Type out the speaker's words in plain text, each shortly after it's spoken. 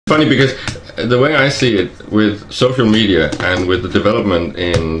funny because the way I see it with social media and with the development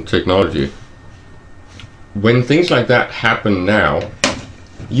in technology, when things like that happen now,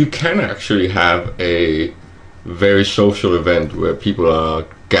 you can actually have a very social event where people are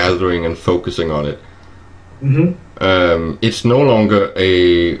gathering and focusing on it. It's no longer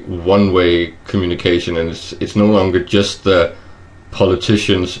a one-way communication, and it's no longer just the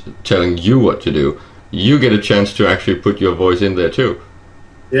politicians telling you what to do. You get a chance to actually put your voice in there too.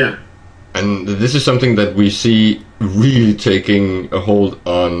 Yeah. And this is something that we see really taking a hold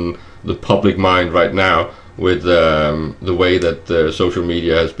on the public mind right now, with the way that social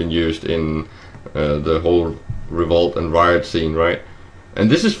media has been used in the whole revolt and riot scene, right? And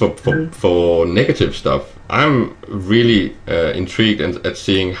this is for negative stuff. I'm really intrigued at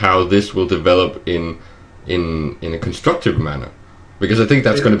seeing how this will develop in a constructive manner, because I think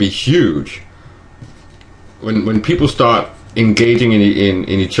that's going to be huge. When people start engaging in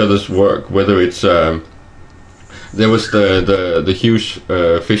each other's work, whether it's there was the huge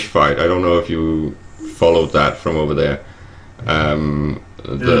fish fight. I don't know if you followed that from over there.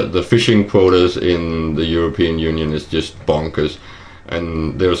 The fishing quotas in the European Union is just bonkers,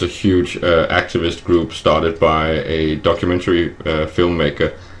 and there was a huge activist group started by a documentary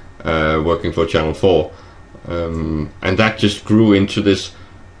filmmaker working for Channel 4, and that just grew into this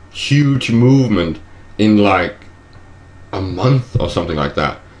huge movement in like a month or something like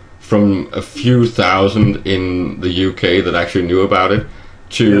that, from a few thousand in the UK that actually knew about it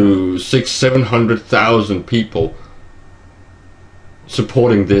to 600,000-700,000 people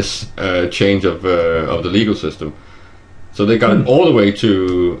supporting this change of the legal system. So they got it all the way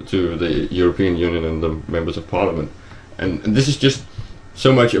to the European Union and the members of Parliament, and this is just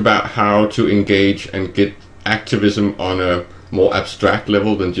so much about how to engage and get activism on a more abstract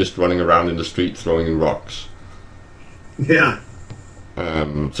level than just running around in the street throwing rocks. Yeah.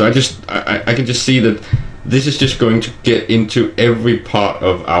 So I can just see that this is just going to get into every part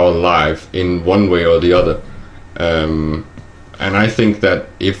of our life in one way or the other. And I think that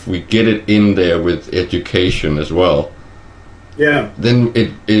if we get it in there with education as well, then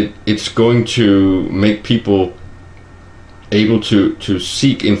it's going to make people able to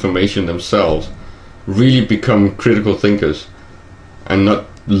seek information themselves, really become critical thinkers, and not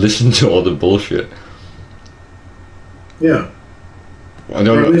listen to all the bullshit. Yeah. I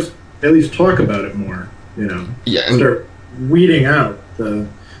don't know. At least talk about it more, you know. Yeah. Start weeding out the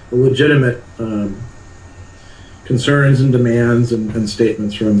legitimate concerns and demands and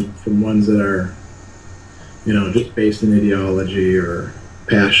statements from ones that are, you know, just based in ideology or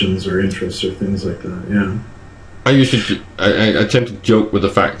passions or interests or things like that. Yeah. I tend to joke with the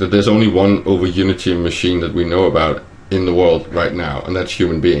fact that there's only one over unity machine that we know about in the world right now, and that's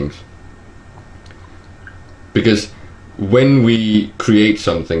human beings. Because when we create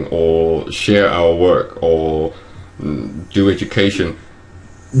something or share our work or do education,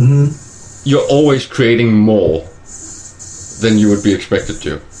 you're always creating more than you would be expected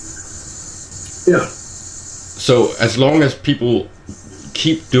to. Yeah. So as long as people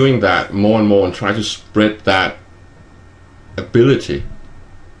keep doing that more and more and try to spread that ability,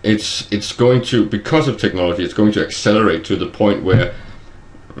 it's going to, because of technology, it's going to accelerate to the point where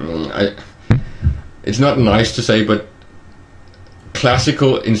it's not nice to say, but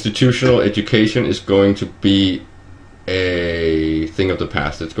classical institutional education is going to be a thing of the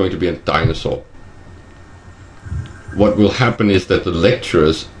past. It's going to be a dinosaur. What will happen is that the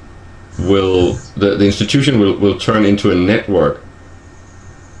lecturers will, the institution will turn into a network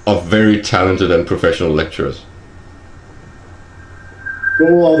of very talented and professional lecturers.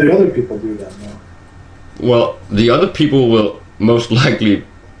 What will all the other people do then, though? Well, the other people will most likely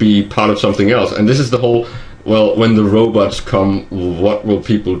be part of something else, and this is the whole, well, when the robots come, what will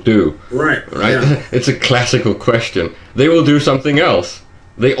people do? Right. Yeah. It's a classical question. They will do something else.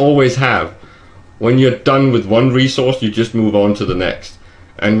 They always have. When you're done with one resource, you just move on to the next.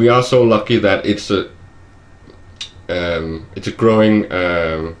 And we are so lucky that it's a growing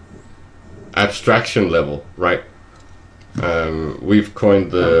abstraction level, right? We've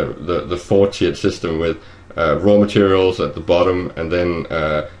coined the four-tiered system with raw materials at the bottom, and then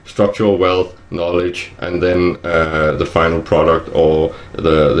structural wealth, knowledge, and then the final product, or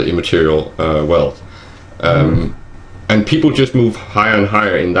the immaterial wealth. And people just move higher and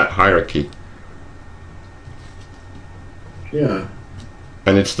higher in that hierarchy. Yeah.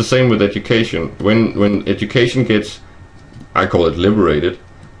 And it's the same with education. When education gets, I call it liberated,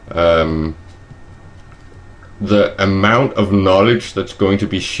 the amount of knowledge that's going to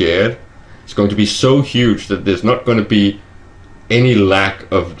be shared is going to be so huge that there's not going to be any lack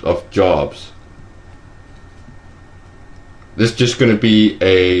of jobs. there's just going to be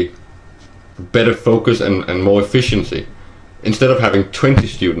a better focus and more efficiency. Instead of having 20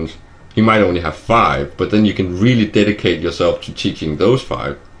 students, you might only have 5, but then you can really dedicate yourself to teaching those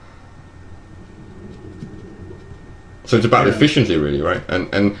 5. So it's about efficiency, really, right?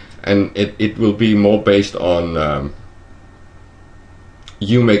 And it will be more based on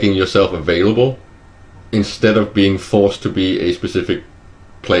you making yourself available instead of being forced to be a specific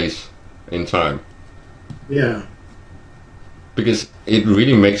place in time. Yeah. Because it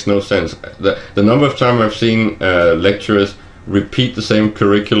really makes no sense. The number of times I've seen lecturers repeat the same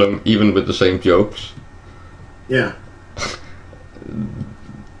curriculum, even with the same jokes. Yeah.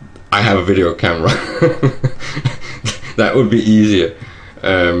 I have a video camera. That would be easier.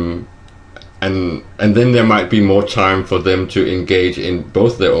 And then there might be more time for them to engage in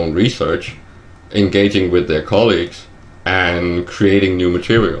both their own research, engaging with their colleagues, and creating new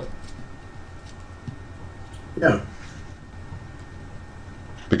material. Yeah.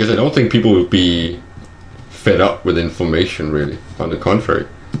 Because I don't think people will be fed up with information, really. On the contrary.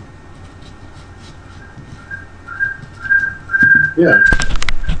 Yeah.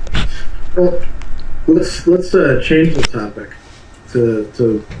 Well, let's change the topic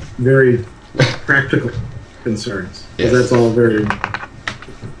to very practical concerns. Yes. That's all very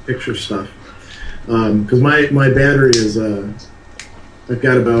picture stuff. Because my battery is I've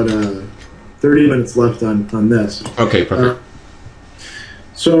got about 30 minutes left on this. Okay, perfect.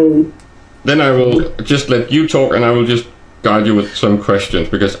 So Then I will just let you talk, and I will just guide you with some questions,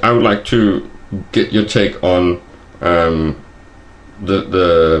 because I would like to get your take on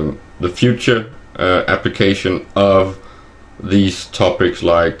the future application of these topics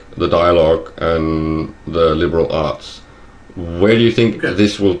like the dialogue and the liberal arts. Where do you think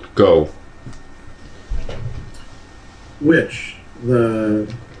this will go?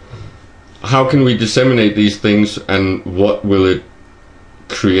 How can we disseminate these things, and what will it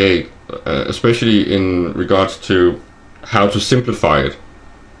create, especially in regards to how to simplify it?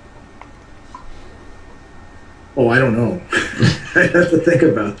 Oh, I don't know. I have to think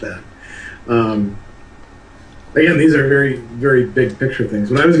about that. Again, these are very, very big picture things.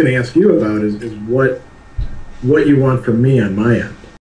 What I was going to ask you about is what you want from me on my end.